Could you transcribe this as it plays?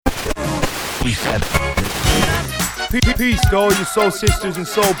We said Peace to all your soul sisters and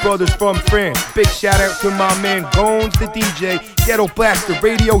soul brothers from France. Big shout out to my man Gones the DJ, Ghetto Blaster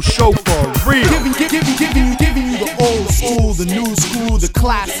radio show for real. Giving you the old school, the new school, the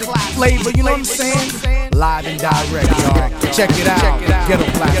classic flavor, you know what I'm saying? Live and direct, y'all. Check it out, Ghetto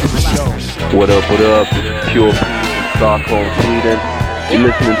Blaster show. What up, this is Pure Peace from Stockholm, Sweden. You're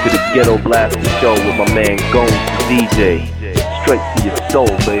listening to the Ghetto Blaster show with my man Gones the DJ. Straight to your soul,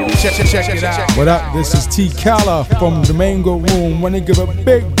 baby. Check it out. What up? This is T. Kala from the Mango Room. Wanna give a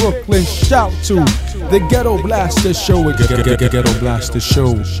big Brooklyn shout to the Ghetto Blaster Show. Ghetto Blaster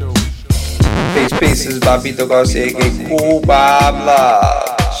Show. Peace, this is Babito Garcia, aka Cool Bob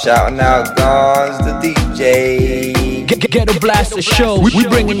Love. Shouting out Guns, the DJ. Ghetto Blaster Show. We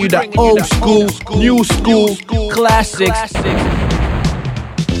bringing you the old school, new school, classics.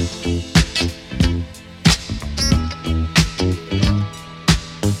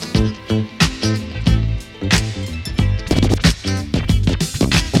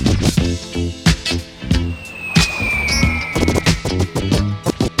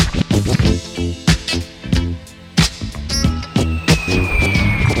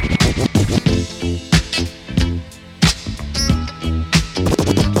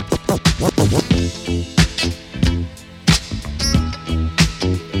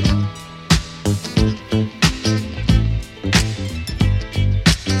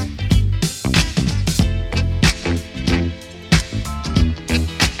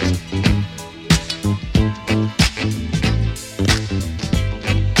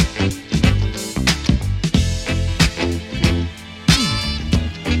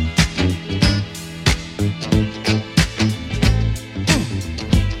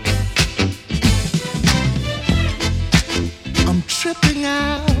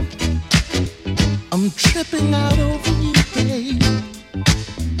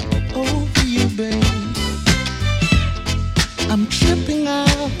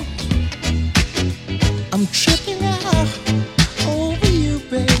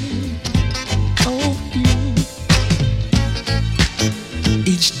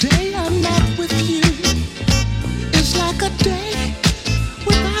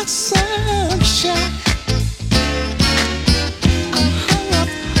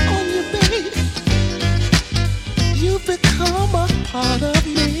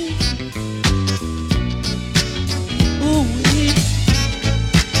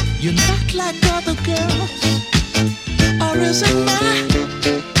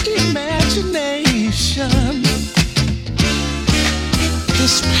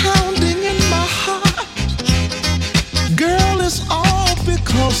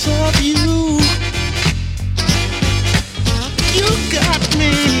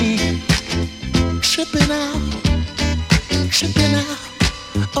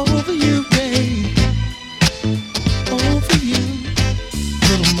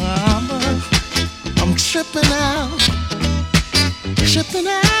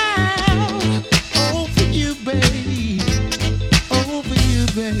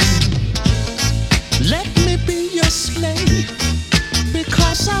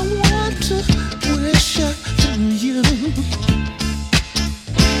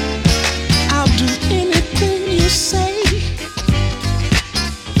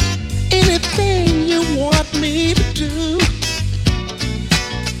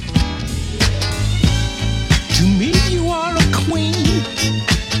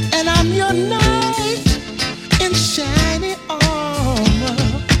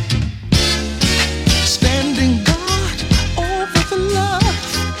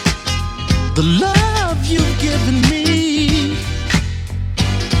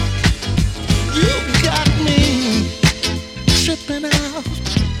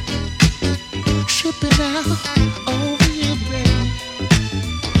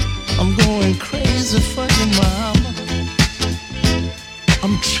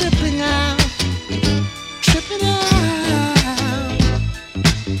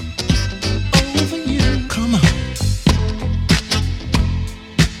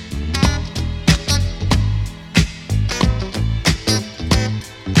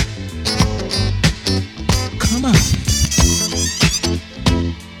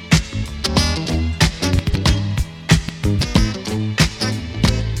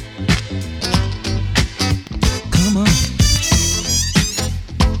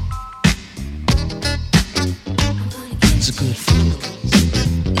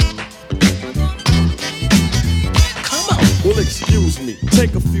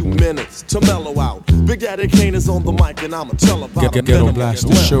 To mellow out. Big Daddy Kane is on the mic and I'ma tell about Ghetto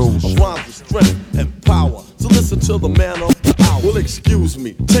Blaster Show. Rhymes with strength and power. So listen to the man of the hour. Well, excuse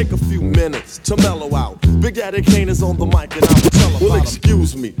me, take a few minutes to mellow out. Big Daddy Kane is on the mic and I'ma tell him. Well,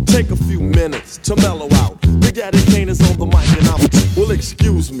 excuse me, take a few minutes to mellow out. Big Daddy Kane is on the mic and I'ma well,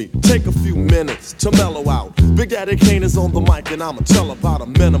 excuse me, take a few minutes to mellow out. Big Daddy Kane is on the mic and I'ma tell about a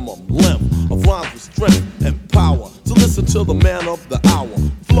minimum length of rhymes with strength and power. So listen to the man of the hour.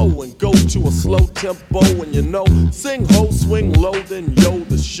 Flow and go to a slow tempo and you know, sing ho, swing low, then yo,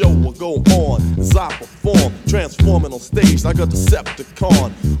 the show will go on as I perform, transforming on stage like a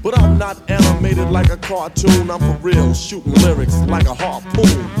Decepticon. But I'm not animated like a cartoon, I'm for real, shooting lyrics like a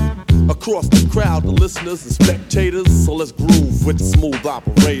harpoon. Across the crowd, the listeners and spectators, so let's groove with the smooth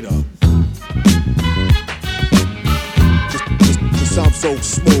operator. Just I'm so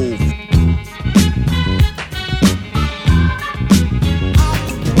smooth.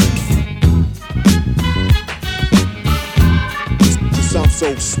 Just I'm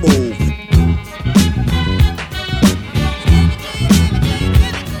so smooth.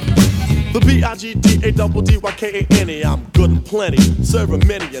 The B-I-G-D-A-double-D-Y-K-A-N-E, I'm good and plenty, serving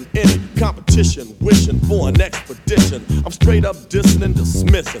many and any competition, wishing for an expedition. I'm straight up dissing and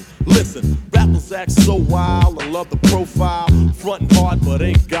dismissing. Listen, rappers act so wild, I love the profile, frontin' hard but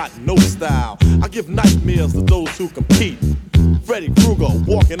ain't got no style. I give nightmares to those who compete. Freddy Krueger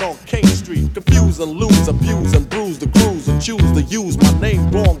walking on King Street, confuse and lose, abuse and bruise the grooves and choose to use my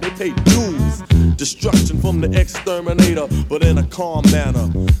name wrong, they pay dues. Destruction from the exterminator, but in a calm manner,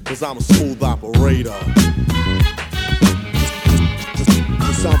 cause I'm a smooth operator.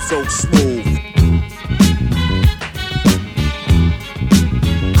 Cause I'm so smooth.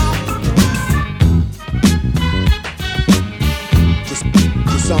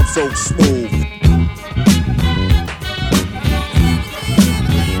 Cause I'm so smooth.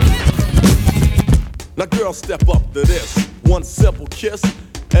 Now girl, step up to this. One simple kiss,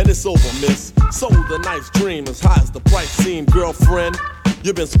 and it's over, miss. Sold a nice dream as high as the price seemed. Girlfriend,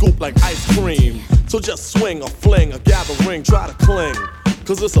 you've been scooped like ice cream. So just swing or fling or gather ring, try to cling,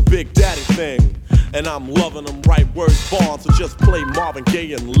 cause it's a Big Daddy thing. And I'm loving them right words born. So just play Marvin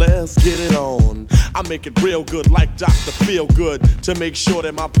Gaye and let's get it on. I make it real good like Dr. Feelgood to make sure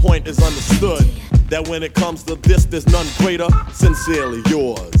that my point is understood. That when it comes to this, there's none greater. Sincerely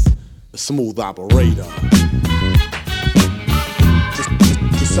yours, the smooth operator.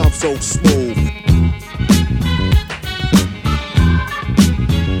 Just I'm so smooth.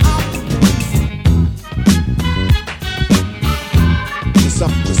 Just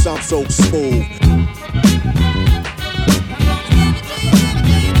I'm so smooth.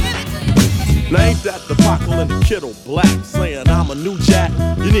 Now ain't that the Paco and the Kiddo Black saying I'm a new jack?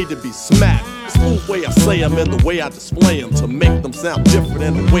 You need to be smacked. Smooth way I say them and the way I display them to make them sound different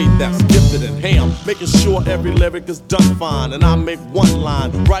in a way that's gifted and ham. Making sure every lyric is done fine, and I make one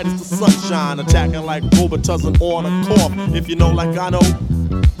line bright as the sunshine, attacking like Robitussin on a cough. If you know like I know,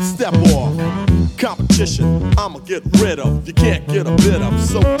 step off. Competition, I'ma get rid of. You can't get a bit of,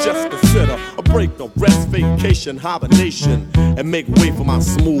 so just consider a break, a rest, vacation, hibernation, and make way for my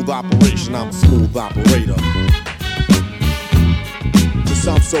smooth operation. I'm a smooth operator. Cause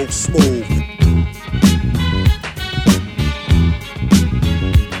I'm so smooth.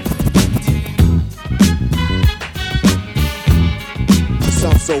 Cause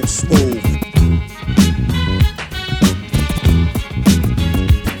I'm so smooth.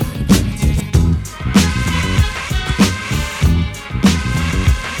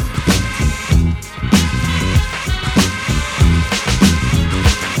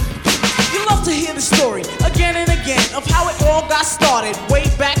 Of how it all got started way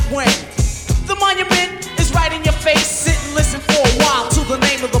back when. The monument is right in your face. Sit and listen for a while to the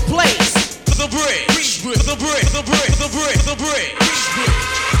name of the place. The bridge, the bridge, the bridge, the bridge, the bridge.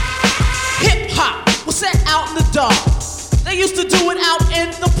 Hip hop was set out in the dark. They used to do it out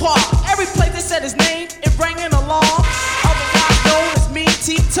in the park. Every place they said his name, it rang an alarm. Otherwise known as Mean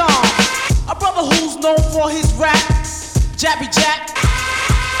T. Tom. A brother who's known for his rap, Jabby Jack,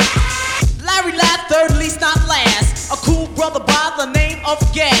 Larry Ladd, third least not last. A cool brother by the name of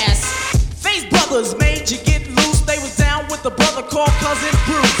Gas. Face Brothers made you get loose. They was down with the brother called Cousin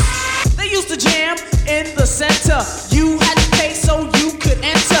Bruce. They used to jam in the center. You had to pay so you could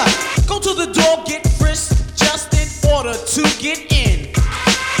enter. Go to the door, get frisked just in order to get in.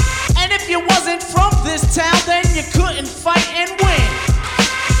 And if you wasn't from this town, then you couldn't fight and win.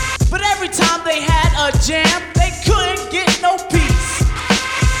 But every time they had a jam, they couldn't get no peace.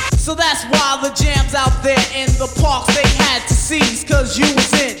 So that's why the jams out there in the parks they had to seize, cause you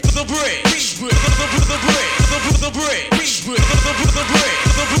was in the bridge, the bridge, the bridge, the bridge, the bridge, the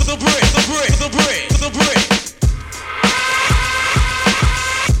bridge, the bridge, the bridge, the bridge.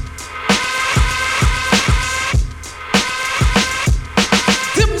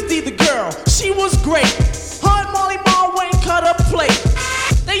 girl, she was great. Her and Molly Marr went and cut a plate.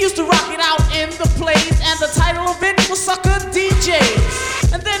 They used to rock it out in the plays, and the title of it was Sucker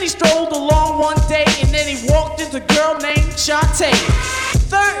DJs. And then he strolled along one day, and then he walked into a girl named Shantae.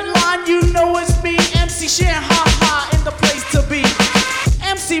 Third line, you know it's me, MC Shan, ha ha, in the place to be.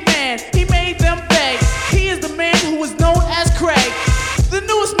 MC Man, he made them beg. He is the man who is known as Craig, the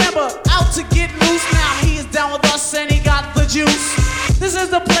newest member out to get loose. Now he is down with us and he got the juice. This is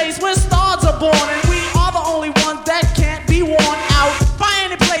the place where stars are born, and we are the only ones that can't be worn out by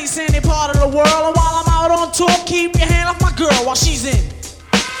any place, any part of the world. And while I'm out on tour, keep your hand off my girl while she's in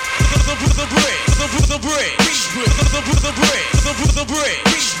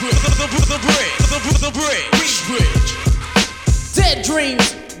Dead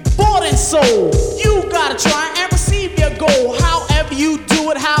dreams, bought and sold. You gotta try and receive your goal. However you do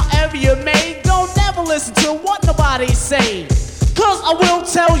it, however you may. Don't never listen to what nobody say, cause I will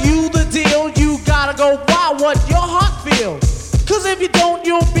tell you the deal. You gotta go by what your heart feels, cause if you don't,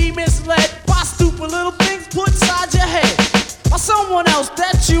 you'll be misled by stupid little things put inside your head by someone else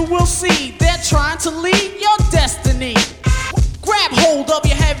that you will see. They're trying to lead your destiny. Grab hold of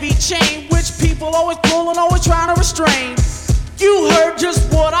your heavy chain, which people always pull and always trying to restrain. You heard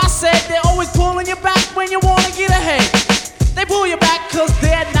just what I said. They're always pulling you back when you wanna get ahead. They pull you back cause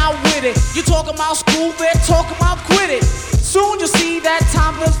they're not with it. You talking about school, they're talking about quit it. Soon you'll see that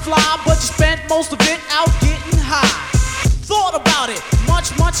time will fly, but you spent most of it out getting high. Thought about it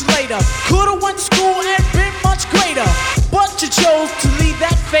much, much later. Could've went to school and been much greater, but you chose to leave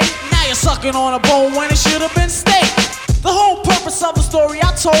that fate. Now you're sucking on a bone when it should've been steak. The whole purpose of the story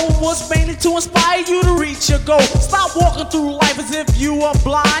I told was mainly to inspire you to reach your goal. Stop walking through life as if you are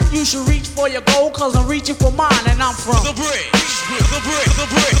blind. You should reach for your goal, cause I'm reaching for mine, and I'm from the bridge. The bridge, the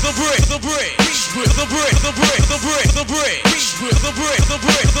bridge, the bridge, the bridge, the bridge, the bridge, the bridge, the bridge, the bridge, the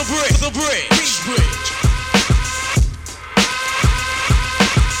bridge, the bridge, the bridge.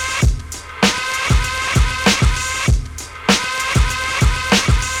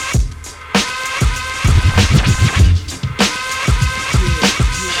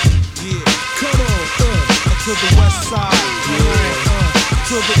 To the west side,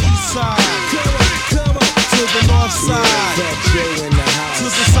 to the east side, come on, to the north side, to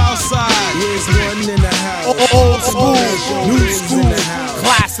the south side. Here's one in the house. Old school, new school,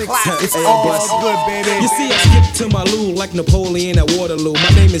 classics. It's all good, baby. You see, I skip to my loo like Napoleon at Waterloo. My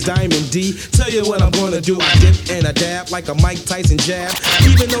name is Diamond D. Tell you what I'm gonna do. I dip and I dab like a Mike Tyson jab.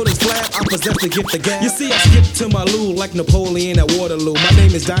 Even though this flap, I possess the gift of gab. You see, I skip to my loo like Napoleon at Waterloo. My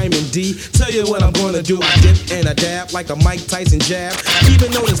name is Diamond D. Tell you what I'm gonna do. I dip and I dab like a Mike Tyson jab.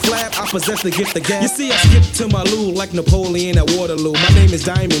 Even though this flap, I possess the gift of gab. You see, I skip to my loo like Napoleon at Waterloo. My name is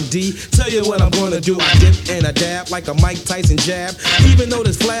Diamond D. Tell you what I'm gonna do. I dip and I dab like a Mike Tyson jab. Even though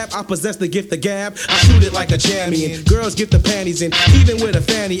this flap, I possess the gift of gab. I shoot it like a champion. Girls get the panties in, even with a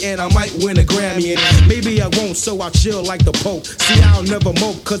fanny, and I might win a Grammy. And maybe I won't, so I'll chill like the Pope. See, I'll never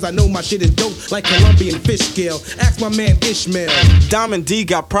mope, cause I know my shit is dope like Colombian fish scale. Ask my man Ishmael. Diamond D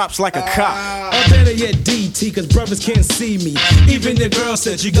got props like a cop. Or better yet, DT, cause brothers can't see me. Even the girl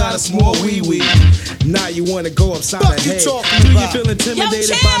said you got a small wee-wee. Now you wanna go upside her head. Do you feel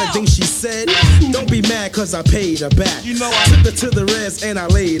intimidated by the things she said? Don't be mad cause I paid her back. You know I took her to the res and I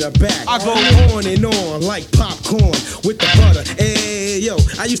laid her back. I go on and on like popcorn with the butter. Hey, yo,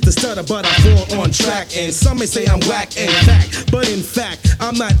 I used to stutter, but I fall on track. And some may say I'm whack and fact, but in fact,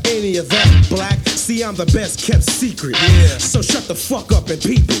 I'm not any of that black. See, I'm the best kept secret. Yeah. So shut the fuck up and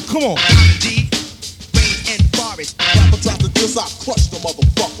peep it. Come on. D, Wayne and Forrest. Rapper tries to diss, I crush the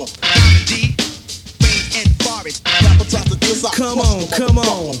motherfucker. D, Wayne and Forrest. Rapper tries to diss, I come on, come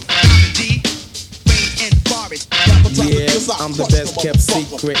on. D, Wayne and Forrest. Rapper tries to diss, I I'm the best kept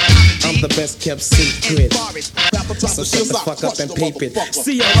secret. I'm the best kept secret. So shut the fuck up and peep it.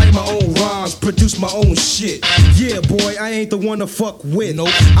 See, I write my own rhymes, produce my own shit. Yeah, boy, I ain't the one to fuck with. Nope.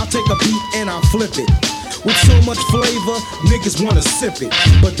 I'll take a beat and I'll flip it. With so much flavor, niggas wanna sip it.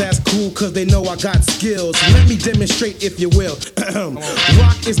 But that's cool cause they know I got skills. Let me demonstrate if you will.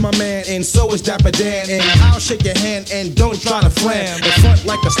 Rock is my man and so is Dapper Dan. And I'll shake your hand and don't try to flam. In front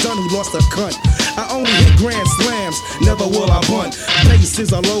like a stun who lost a cunt. I only hit grand slams, never will I bunt.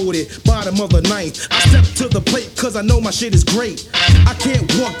 Bases are loaded, bottom of the ninth. I step to the plate cause I know my shit is great. I can't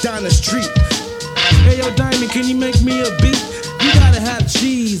walk down the street. Hey yo Diamond, can you make me a beat? You gotta have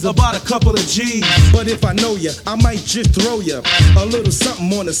cheese, about a couple of G's. But if I know ya, I might just throw ya a little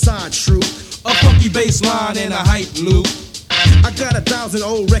something on the side, true. A funky bass line and a hype loop. I got 1,000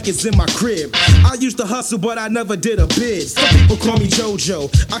 old records in my crib. I used to hustle, but I never did a bid. Some people call me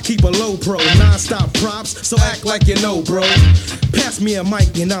JoJo. I keep a low pro, non-stop props, so act like you know, bro. Pass me a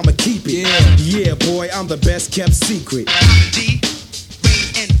mic and I'ma keep it. Yeah, boy, I'm the best kept secret. D,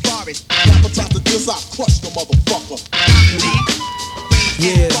 Rain and Forest. Rapper tries to diss, I crush the motherfucker.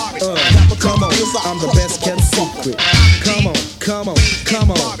 Yeah, come on, I'm the best kept secret. Come on, come on,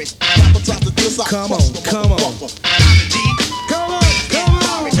 come on. Come on, come on. Come on, come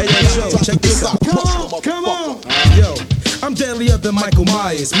on. Hey, yo, Joe, check this out. Come on, come on. Yo, I'm deadlier than Michael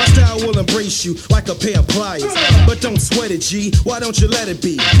Myers. My style will embrace you like a pair of pliers. But don't sweat it, G. Why don't you let it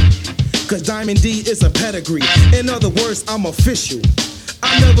be? Cause Diamond D is a pedigree. In other words, I'm official.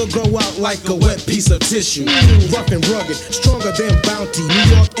 I never go out like a wet piece of tissue. Rough and rugged, stronger than Bounty.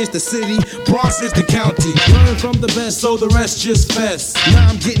 New York is the city, Bronx is the county. Learn from the best, so the rest just fest. Now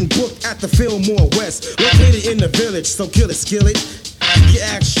I'm getting booked at the Fillmore West, located in the village, so kill it, skillet. You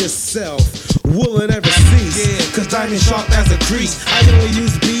ask yourself, will it ever cease? Cause diamond sharp as a crease. I only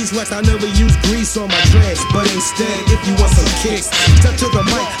use beeswax, I never use grease on my dreads. But instead, if you want some kicks, step to the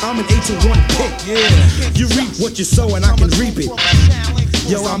mic, I'm an 8-to-1 pick. You reap what you sow and I can reap it.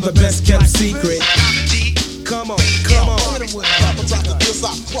 Yo, I'm the best kept secret. Come on, come on.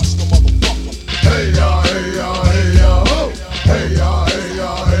 Hey ya, hey ya, hey ya, ho. Hey ya, hey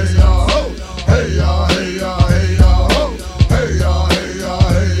ya, hey ya, ho. Hey ya, hey ya, hey ya, ho. Hey ya, hey ya,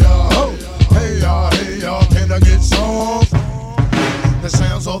 hey ya, ho. Hey ya, hey ya, can I get some? The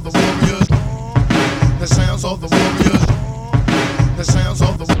sounds of the warriors. The sounds of the warriors. The sounds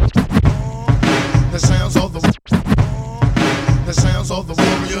of the. The sounds of the. The sounds of the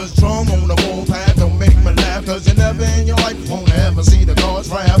warriors drum on the warpath. Don't make me laugh, cause you never in your life won't ever see the gods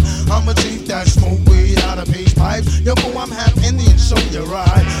rap. I'm a chief that smoke weed out of peace pipes. Yo, boo, I'm half Indian, show you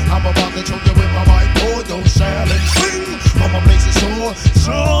right. I'm about to choke you with my mic, boy, don't challenge. Swing from a place of sore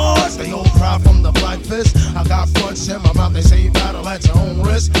swords. They all cry from the black fist. I got fronts in my mouth, they say battle at your own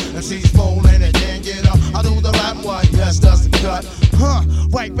risk. And she's falling and can't get up. I do the rap, why, yes, that's the cut.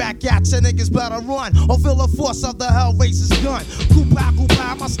 Right back at ya, niggas better run or feel the force of the Hellraiser's gun.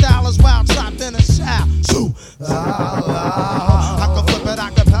 Coop-pow, my style is wild, trapped in a shout. I can flip it a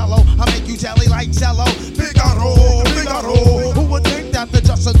cappella, I make you jelly like Jello. Figaro, Figaro. Who would think that the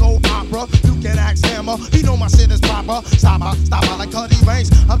just a gold opera? You can ask Hammer, he know my shit is proper. Stop her like Cuddy Banks.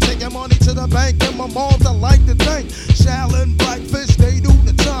 I'm taking money to the bank and my moms I like to think. Shallon, Blackfish, they do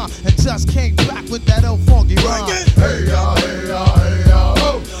the time and just came back with that old funky rhyme. Hey ya, hey ya, hey ya,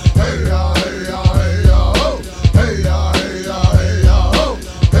 ho. Hey ya, hey ya, hey ya, ho. Hey ya, hey ya, hey ya, ho.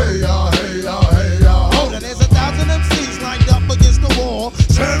 Hey ya, hey ya, hey ya, ho. Now there's 1,000 MCs lined up against the wall.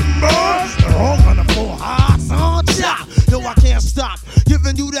 Timber, they're all on the floor. Yo, I can't stop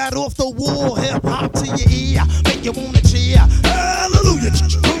giving you that off the wall hip hop to your ear, make you wanna cheer. Hallelujah.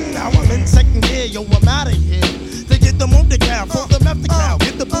 Now I'm in second gear, yo, I'm out of here. To get the monkey cow, from the meth cow,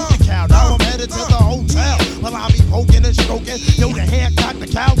 get the booty cow. Now I'm headed to the hotel. Well, I be poking and stroking. Yo, the Hancock, the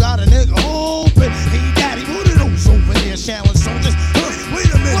cow got a nigga open. Hey, daddy, what are those over there, Shallon soldiers? Wait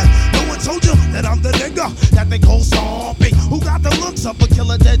a minute, no one told you that I'm the nigga that they call zombie. Who got the looks of a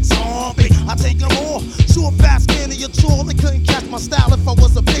killer dead zombie? I take them all, short, fast, skinny, your troll. They couldn't catch my style if I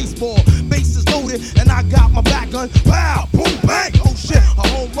was a baseball. Base is loaded, and I got my back gun. Pow, boom, bang, oh shit, a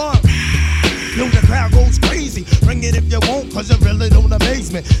home run. Yo, the crowd goes crazy. Bring it if you want, cause it really don't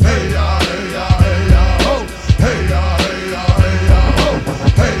amaze me. Hey ya, hey ya, hey ya, ho. Hey ya, hey ya, hey ya, ho.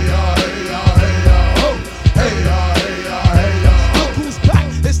 Hey ya, hey ya, hey ya, ho. Hey ya, hey ya, hey ya, ho. Look who's back,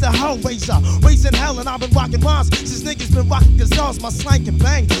 it's the Hellraiser. Raising hell and I've been rocking rhymes since niggas been rocking gazelles, my slang can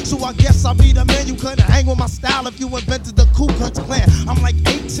bang. So I guess I'll be the man you couldn't hang with my style if you invented the Ku Klux Klan. I'm like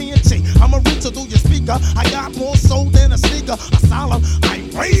AT&T, I'm a router through your speaker. I got more soul than a sneaker. A solemn, I'm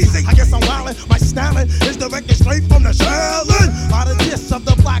crazy. I guess I'm wildin'. My styling is directed straight from the Shallon. Out of this of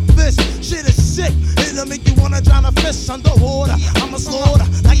the Blackfish, shit is sick. It'll make you wanna drown a fish underwater. I'm a slaughter,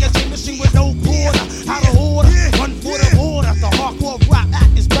 like a J machine with no quarter. Out of order, run for the border. The hardcore rap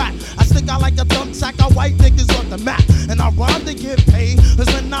act is back. I stick out like a thumbtack. I white niggas on the map, and I rhyme to get paid.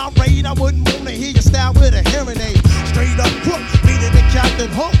 Cause when I raid, I wouldn't wanna hear your style with a hearing aid. Straight up crook, meaning the Captain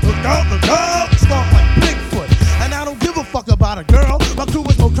Hook. Look out, start like Bigfoot. And I don't give a fuck about a girl. My crew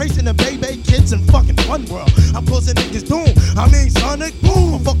is more crazy than baby kids in fucking Fun World. I'm causing niggas doom. I mean Sonic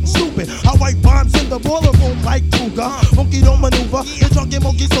Boom. I'm fucking stupid. I write bombs in the boiler room like Cougar. Monkey don't maneuver. The drunken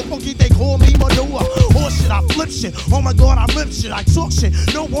monkey so funky they call me manure. Oh shit, I flip shit. Oh my god, I rip shit. I talk shit.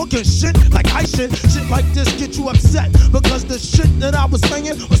 No one can shit like I shit. Shit like this get you upset because the shit that I was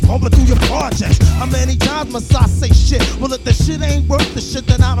saying was pumping through your projects. How many times must I say shit? Well, if the shit ain't worth the shit,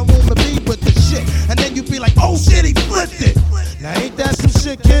 then I don't wanna be with the shit. And then you be like, oh shit, he flipped it.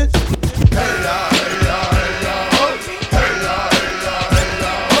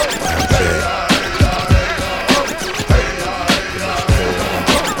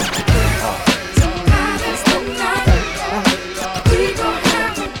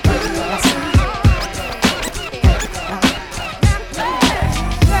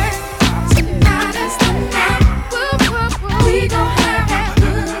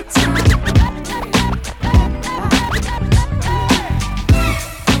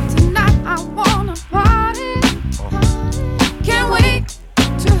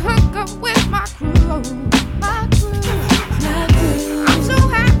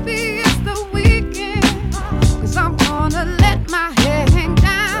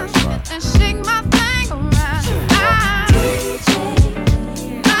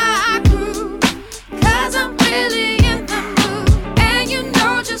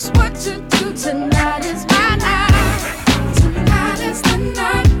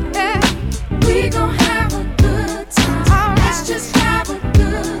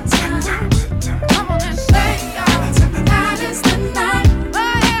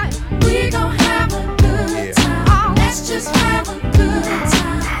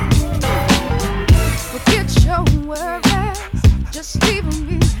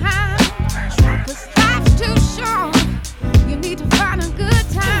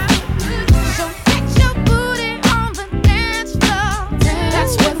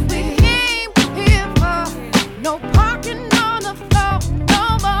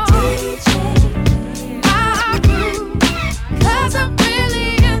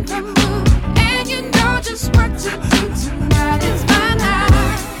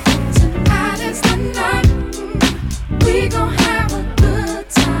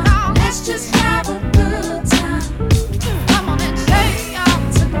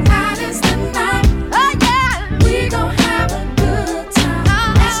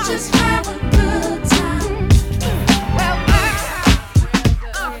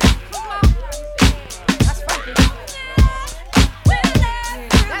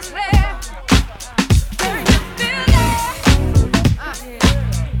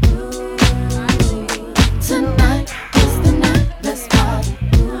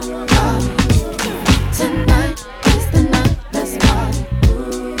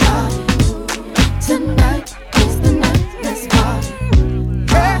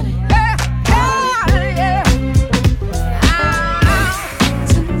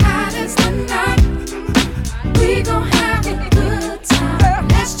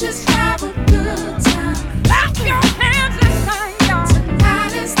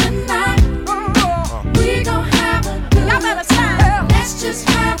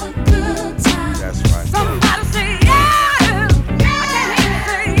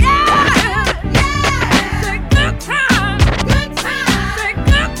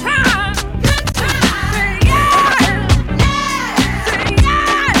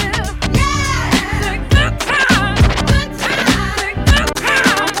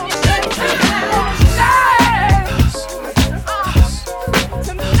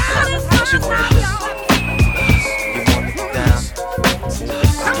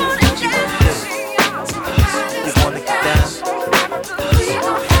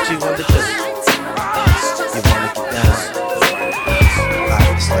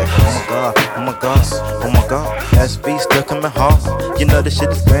 coming hard. You know this shit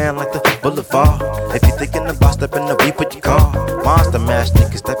is grand like the boulevard. If you thinking about stepping up, we put your car. Monster mash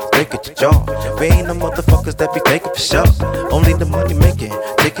niggas that be breaking your jaw. We ain't no motherfuckers that be faking for sure. Only the money making,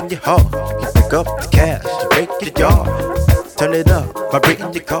 taking your heart. You pick up the cash, you break your jaw. Turn it up,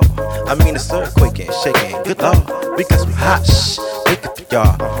 vibrating your car. I mean it's earthquaking, shaking. Good lord, we got some hot shh. Wake up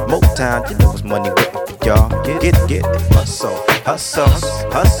y'all. Motown, you know it's money waiting for y'all. Get it, hustle, hustle,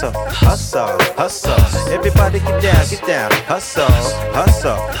 hustle, hustle, hustle. Everybody get down, hustle,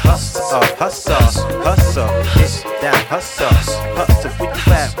 hustle, hustle, hustle, hustle. Get down, hustle, hustle. Where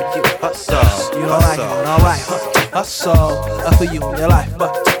you at? Where you hustle? You don't like it, alright. Hustle, for you in your life,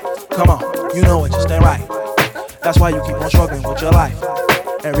 but come on, you know it just ain't right. That's why you keep on struggling with your life.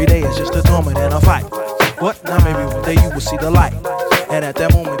 Every day is just a torment and a fight. What? Now maybe one day you will see the light. And at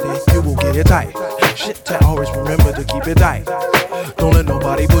that moment then you will get it tight. Shit tight, always remember to keep it tight. Don't let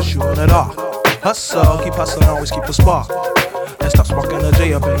nobody push you in the dark. Hustle, keep hustling, always keep a spark. And stop sparking a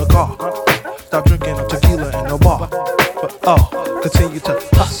J up in the car. Stop drinking a tequila in the bar. But continue to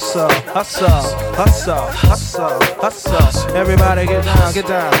hustle, hustle, hustle, hustle, hustle. Everybody get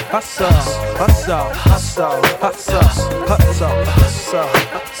down, hustle, hustle, hustle, hustle, hustle, hustle,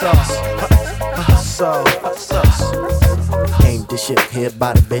 hustle, hustle, hustle. Came this shit here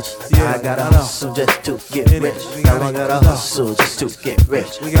by the bitch. Yeah, I gotta hustle just to get rich. Now I gotta hustle just to get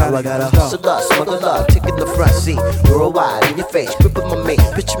rich. Now I gotta hustle up, smuggle up, taking the front seat. Worldwide in your face, gripping my mate.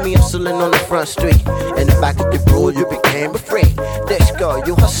 Picture me hustling on the front street. In the back of the road, you became a freak. Let's go,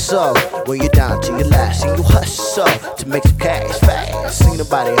 you hustle when you're down to your last. And you hustle to make some cash fast. Ain't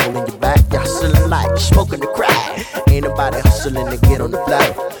nobody holding you back. You hustling like smoking the crack. Ain't nobody hustling to get on the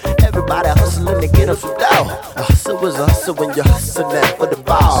floor. Everybody hustling to get up some dough. A hustle was a hustle when you're hustling for the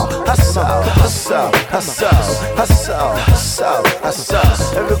ball. Hustle, hustle, hustle, hustle, hustle,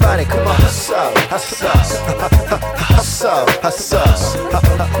 hustle. Everybody come on, hustle, hustle, hustle, hustle,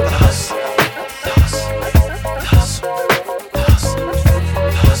 hustle.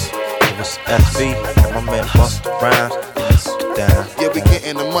 It was SV and my man Busta Rhymes. Yeah, we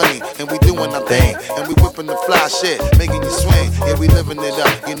getting the money and we doing our thing. And we whipping the fly shit, making you swing. Yeah, we living it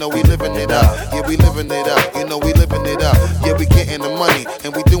up, you know we living it up. Yeah, we living it up, you know we living it up. Yeah, we getting the money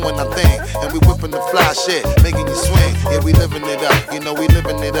and we doing our thing. And we whipping the fly shit, making you swing. Yeah, we living it up, you know we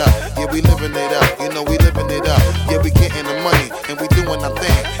living it up. Yeah, we living it up, you know we living it up. Yeah, we getting the money and we doing our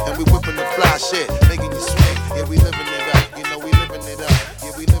thing. And we whipping the fly shit, making you swing. Yeah, we living it up, you know we living it up.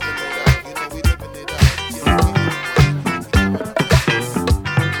 Yeah, we living it up, you know we living it up.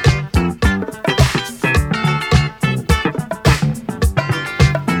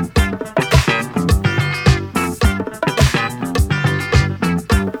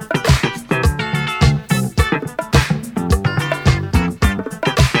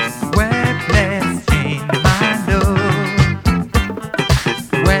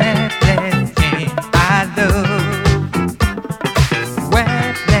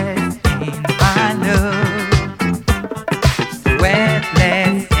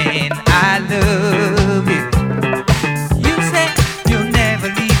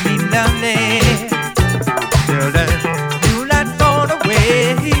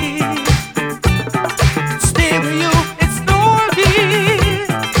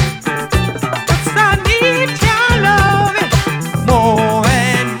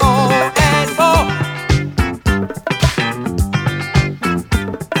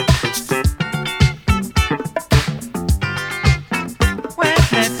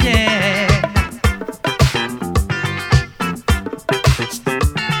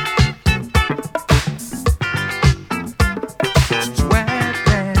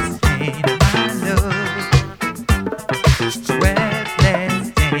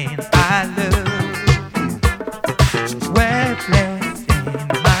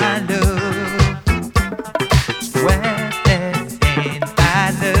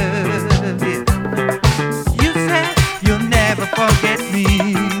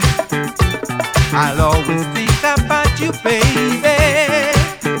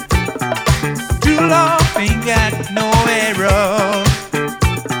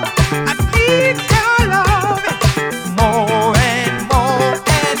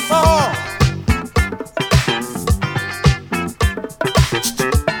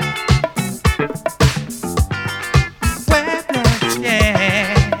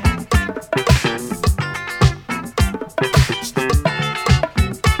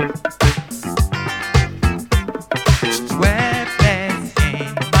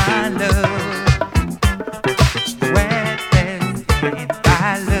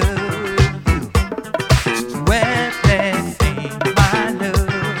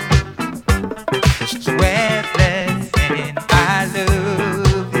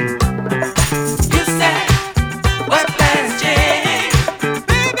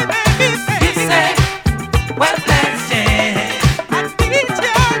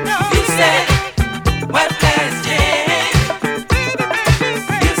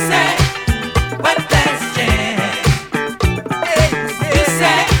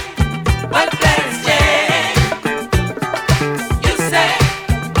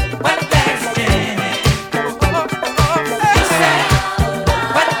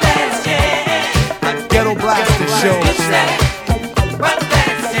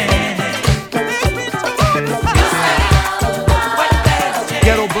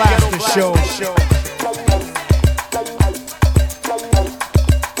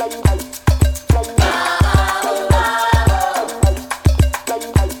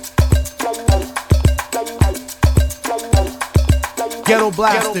 Ghetto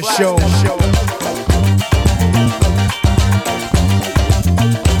Blaster Show.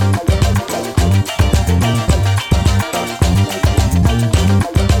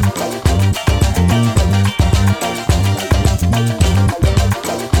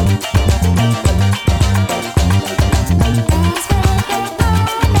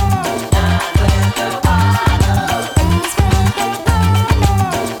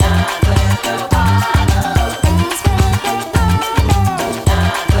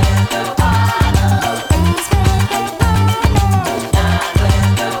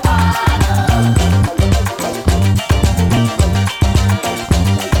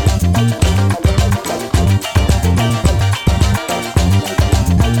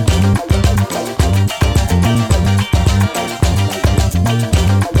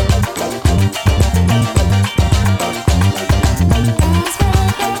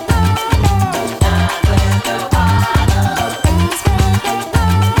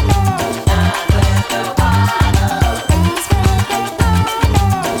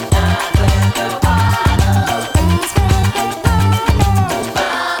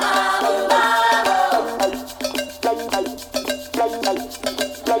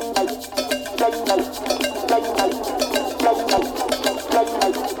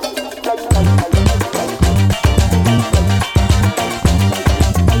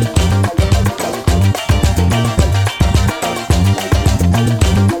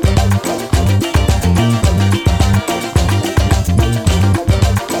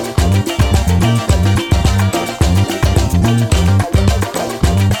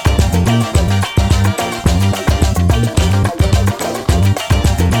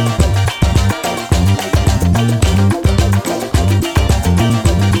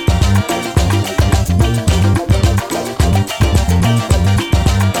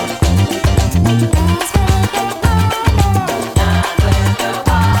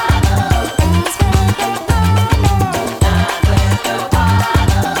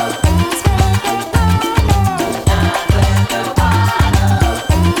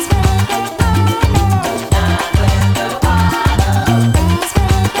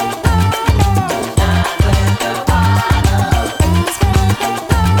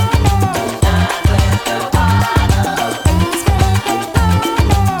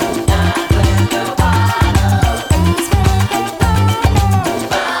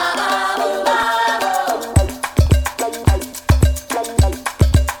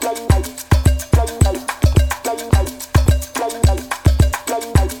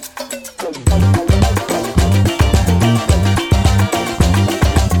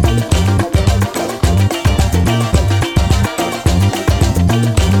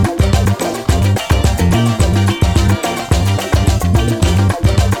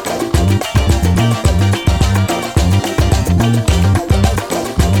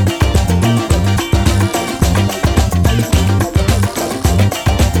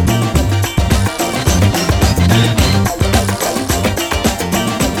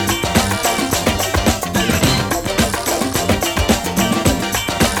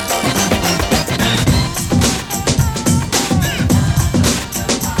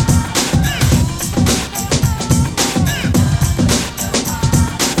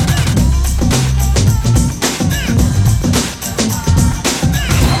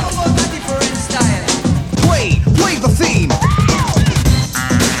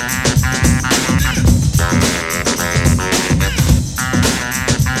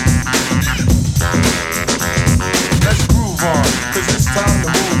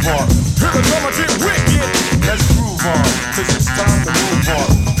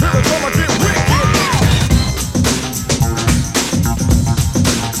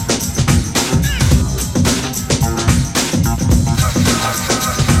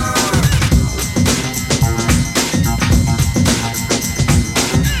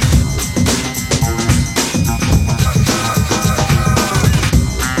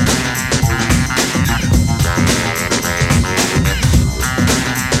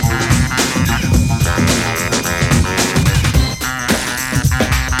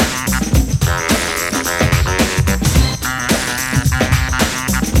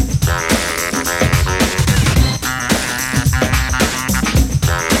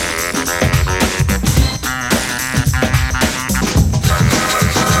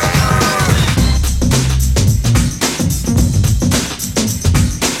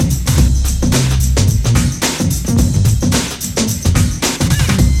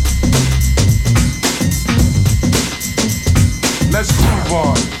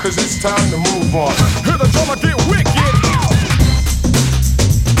 cause it's time to move on. Hear the drummer get wicked.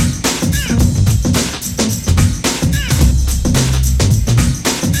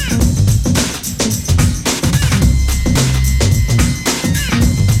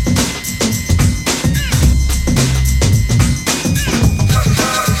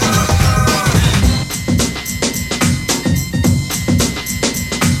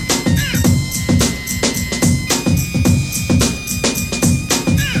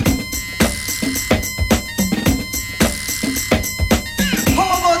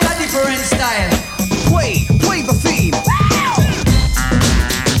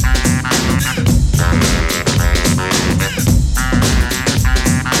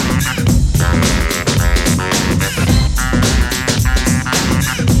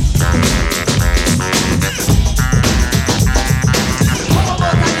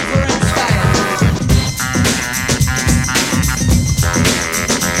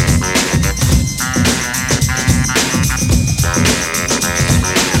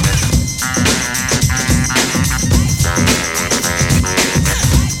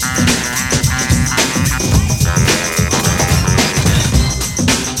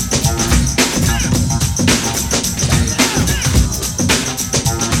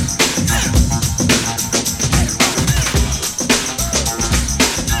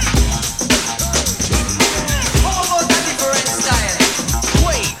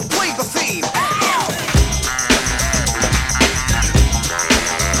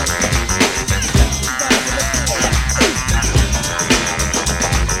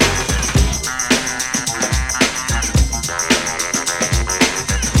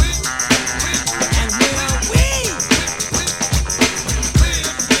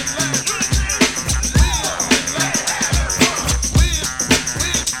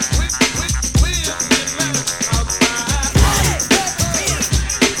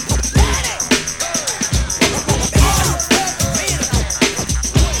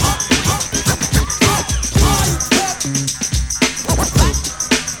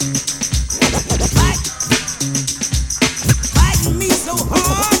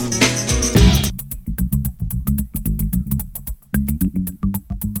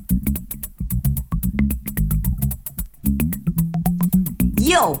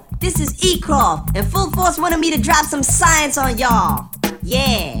 Yo, this is E-Croft, and Full Force wanted me to drop some science on y'all.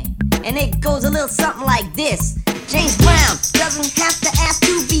 Yeah, and it goes a little something like this. James Brown doesn't have to ask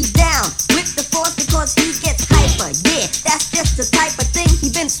to be down with the force because he gets hyper. Yeah, that's just the type of thing he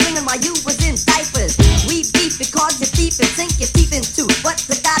been swinging while you was in diapers. We beef because you're deep and sink your teeth into what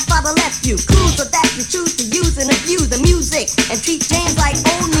the Godfather left you. Clues so that you choose to use and abuse the music and treat James like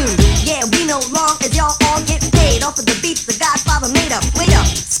old news. Yeah, we know long as y'all all get paid off of the beats the Godfather made up. Wait up,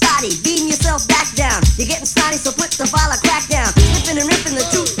 Scotty, beating yourself back down. You're getting snotty, so put the violent crack down. Slipping and ripping the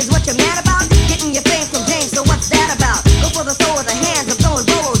truth is what you're mad about. Getting your fame from James, so what's that about? Go for the throw of the hands, I'm throwing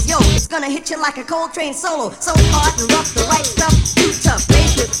bolos. Yo, it's gonna hit you like a Coltrane solo. So hard and rough, the right stuff, too tough.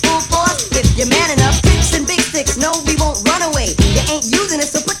 Raised with full force, if you're man enough. Tricks and big sticks, no, we won't run away. You ain't using it,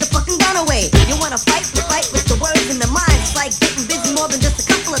 so put the fucking gun away. You wanna fight with the words in the mind. It's like getting busy more than just a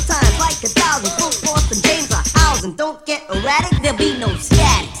couple of times. Like 1,000, Full Force and James are housing. Don't get erratic, there'll be no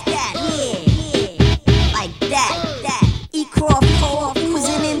static. Yeah, like that. E-Croft, who's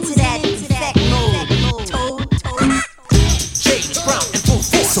into that effect mode. Toad. James Brown and Full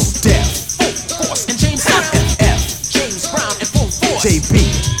Force. So deaf. Full Force and James Brown. FF. James Brown and Full Force. JB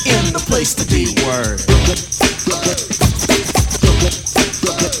in the place to be. Word.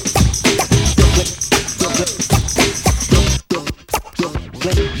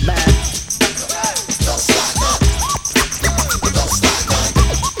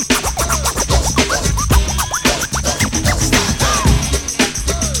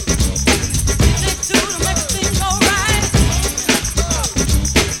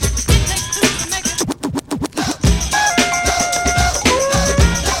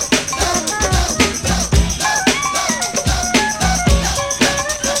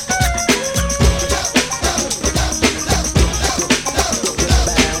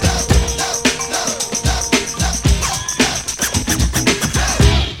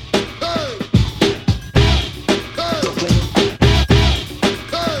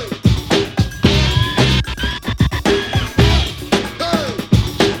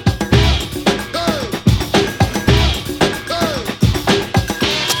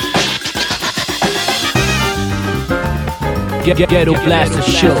 Ghetto Blaster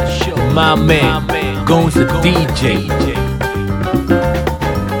Show. My man, Gones the DJ.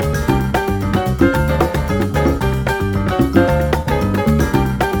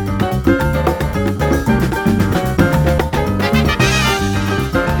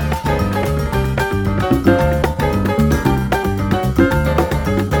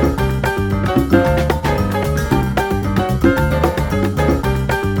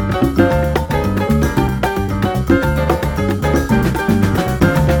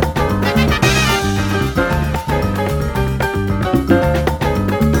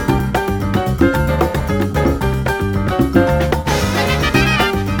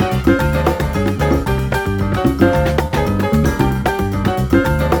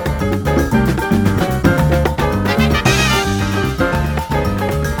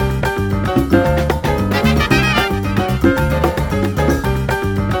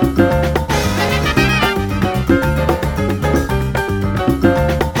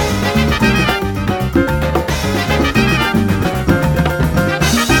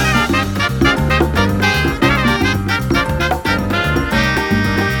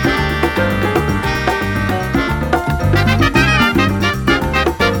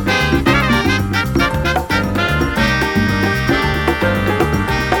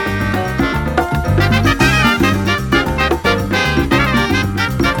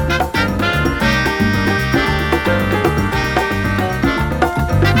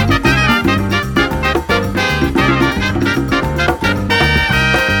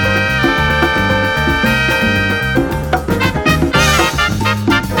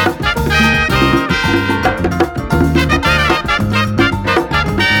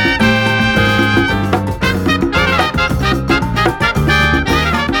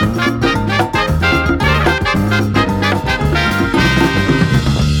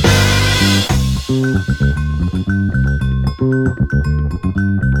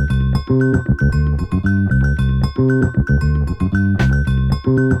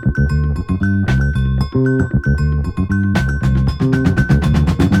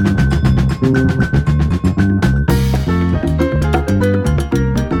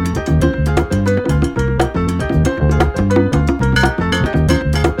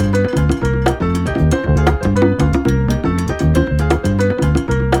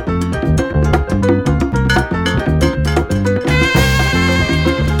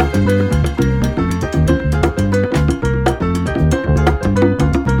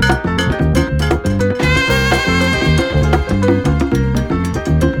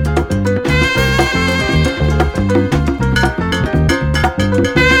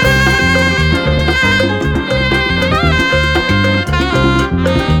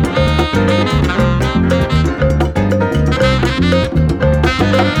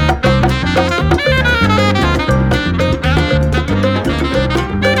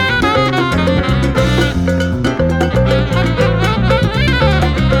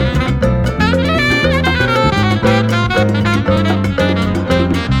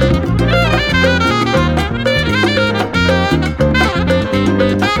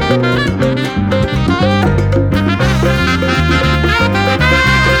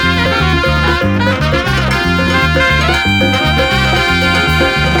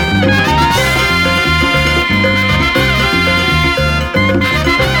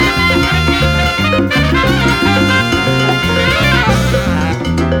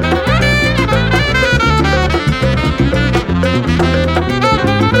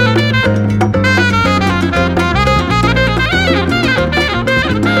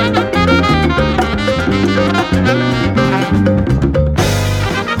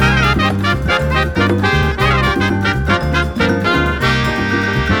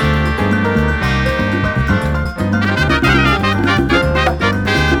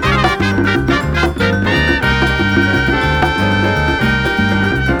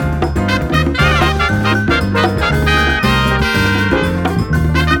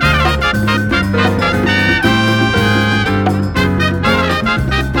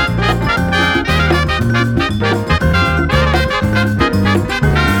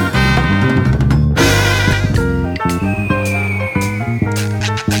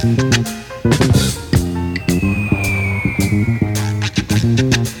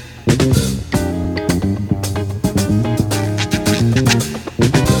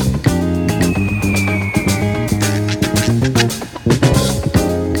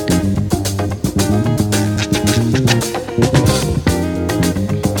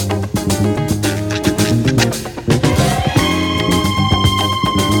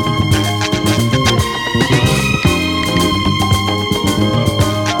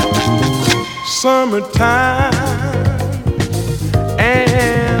 summertime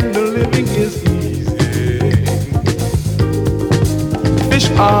and the living is easy. Fish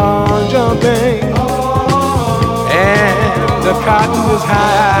are jumping and the cotton is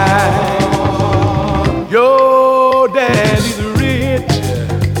high. Your daddy's rich,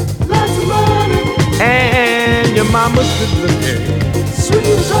 lots of money, and your mama's good looking, sweet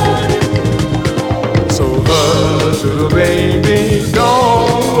as honey. So hush, little baby,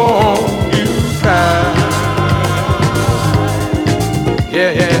 don't you cry.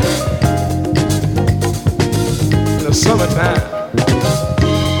 Yeah, yeah. In the summertime.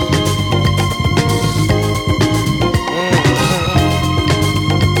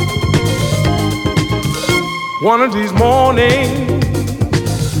 One of these mornings,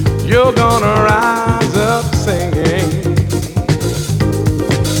 you're gonna rise up singing.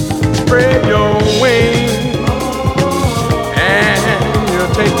 Spread your wings and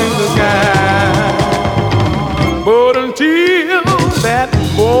you'll take to the sky. But until that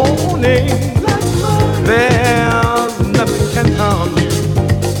morning, there's nothing can harm you.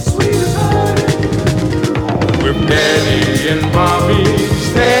 Sweet as honey. With Daddy and Mommy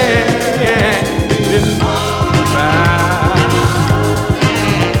standing by.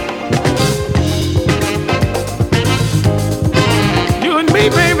 You and me,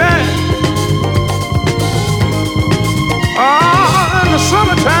 baby. Oh, in the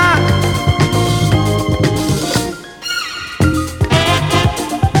summertime.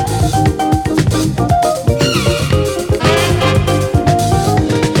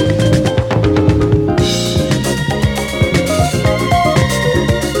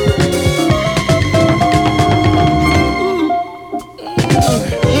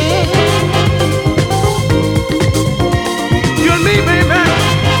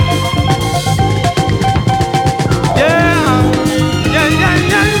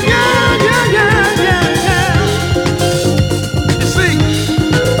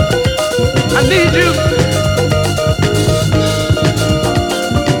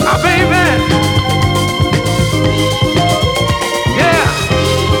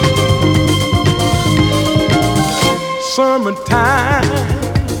 Summertime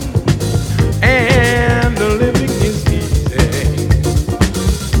and the living is easy.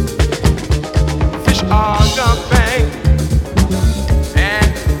 Fish are jumping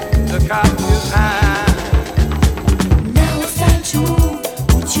and the cotton is high. Now it's time to move.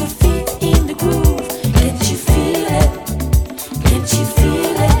 Put your feet in the groove. Can't you feel it? Can't you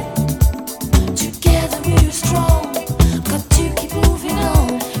feel it? Together we're strong. Got to keep moving on.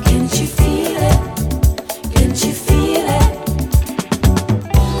 Can't you feel it? Can't you feel it?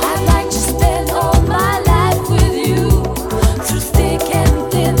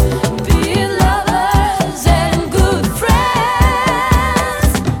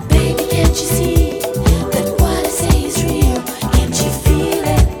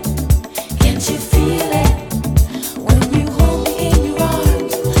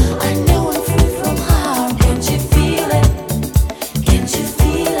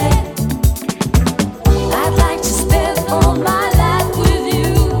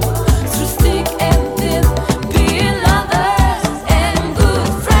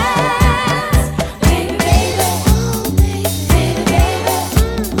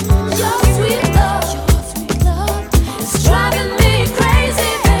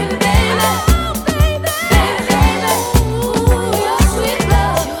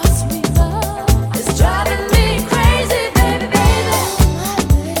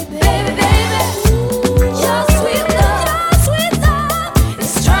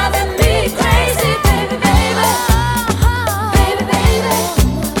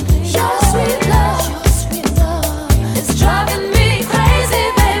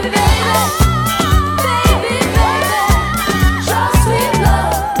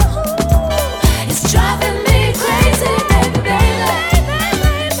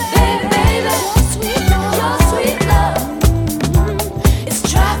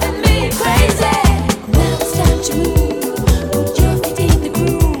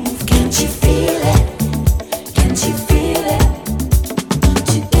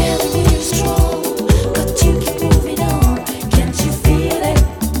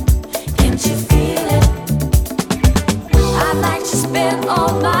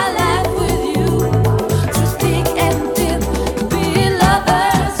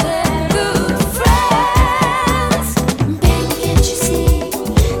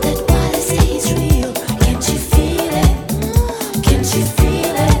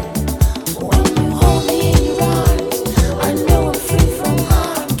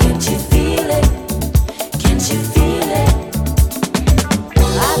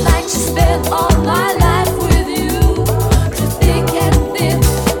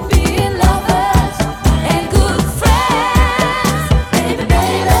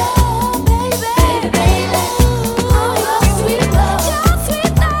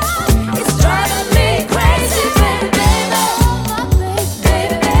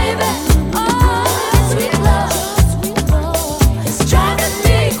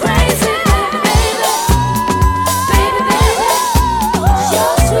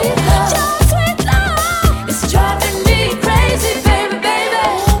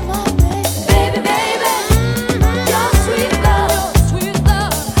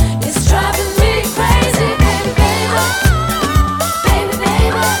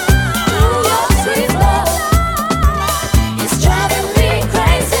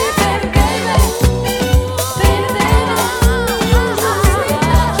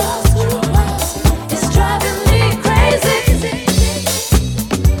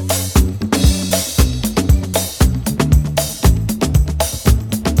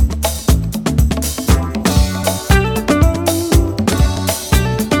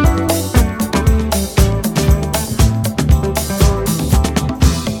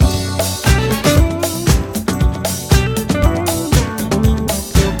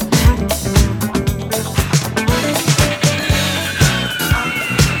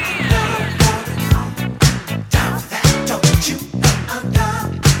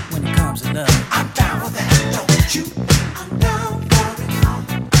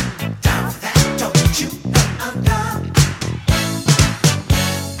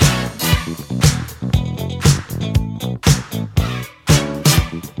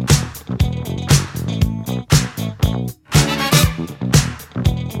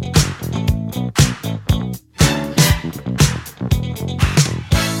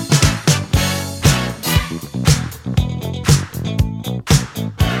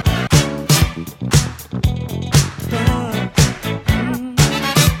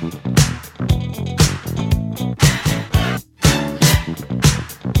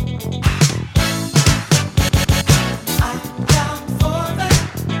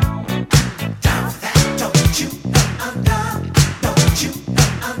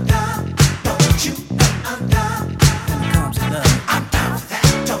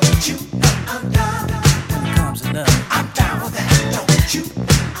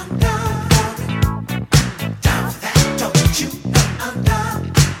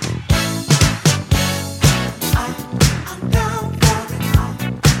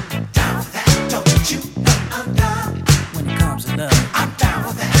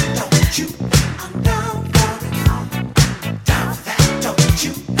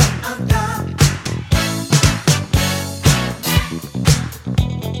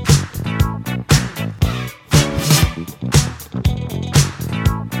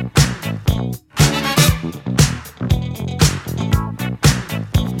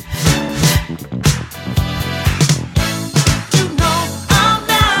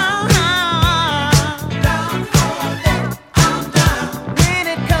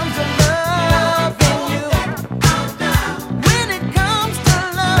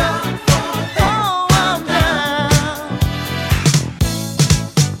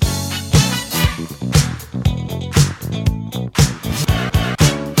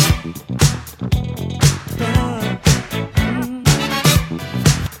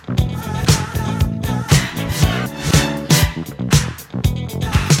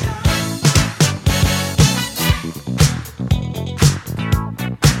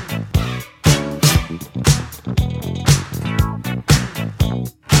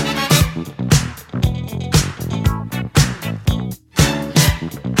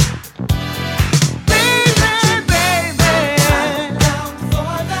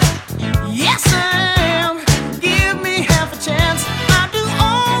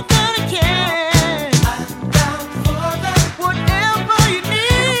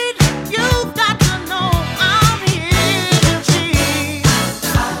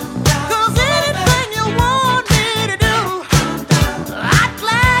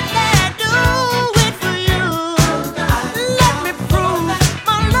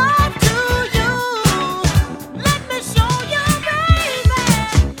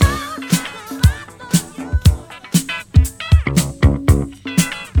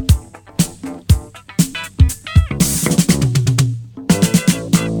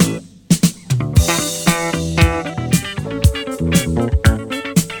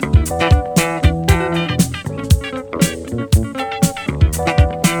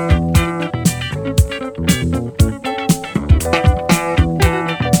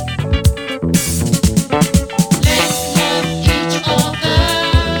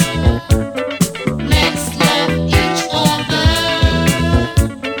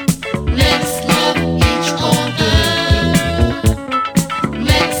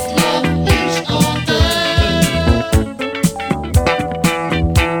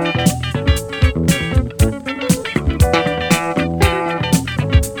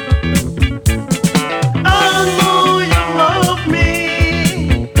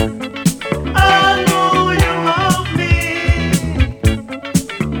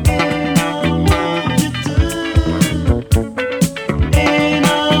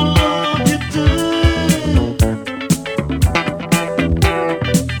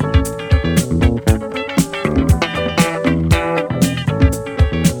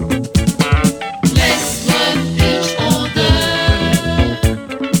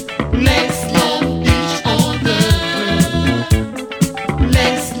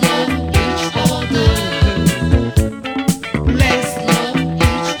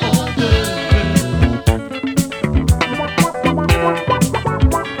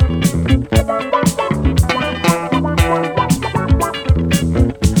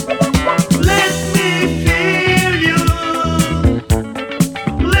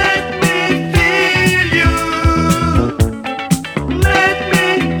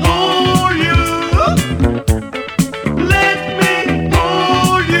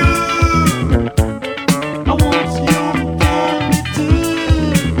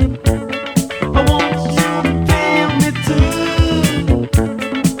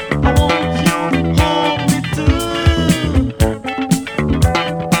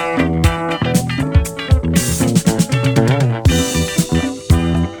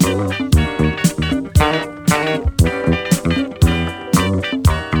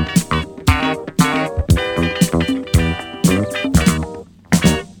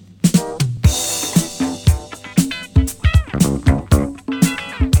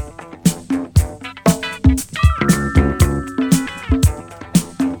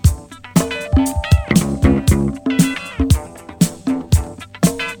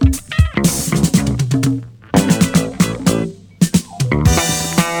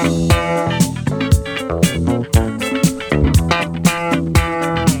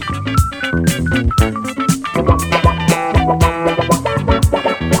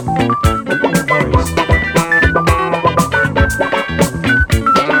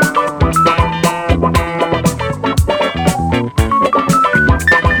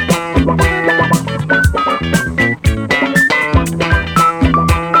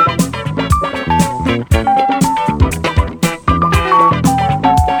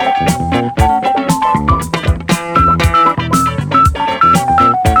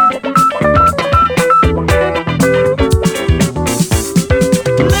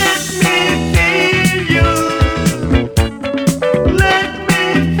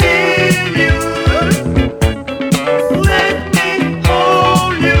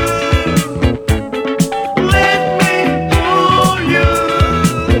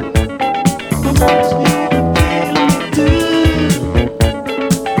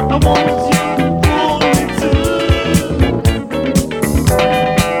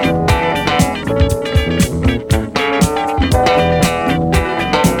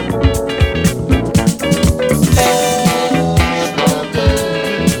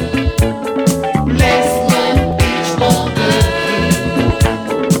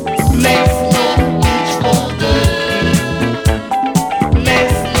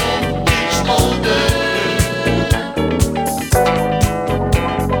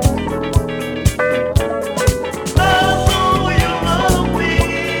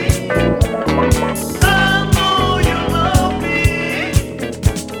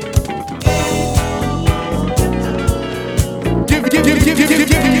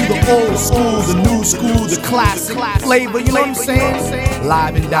 old school, the new school, the classic flavor, you know what I'm saying?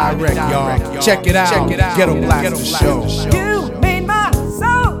 Live and direct, y'all. Check it out. Ghetto Blaster Show.